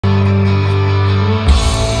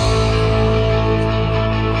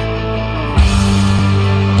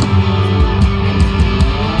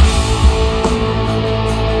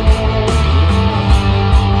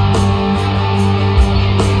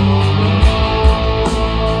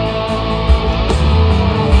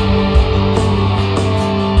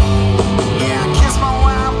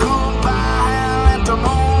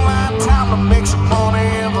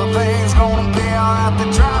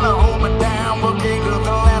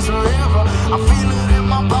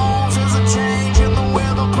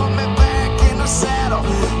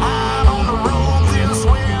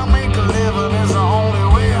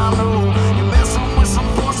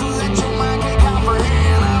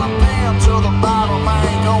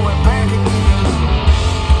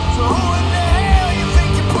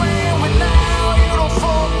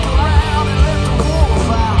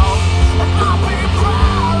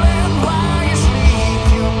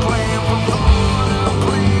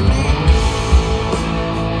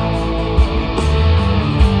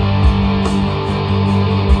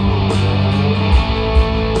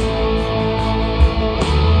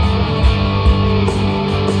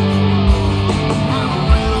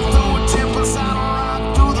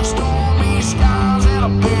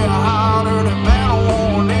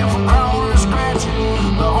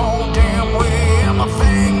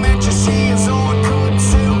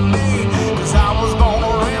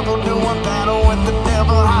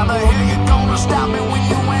But how the hell you gonna stop me when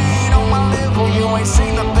you ain't on my level? You ain't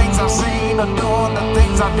seen the things I've seen, or doing the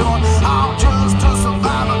things I'm doing, all just to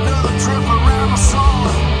survive another trip around the sun.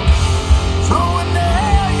 So in the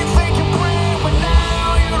hell you think you're brave, but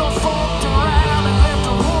now you done fucked around and left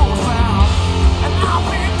a wolf out. And I'll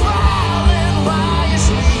be prowling while you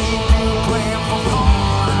sleep. You playing for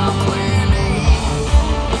fun, I'm playing to eat.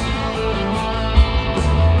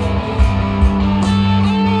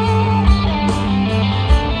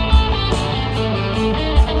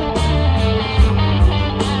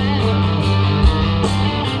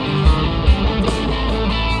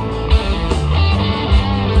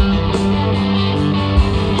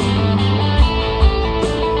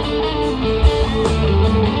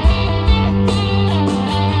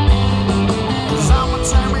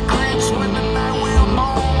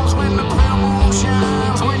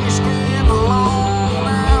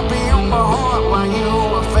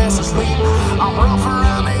 I'm rough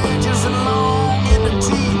around the edges and long in the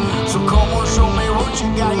teeth. So come on, show me what you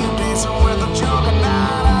got. You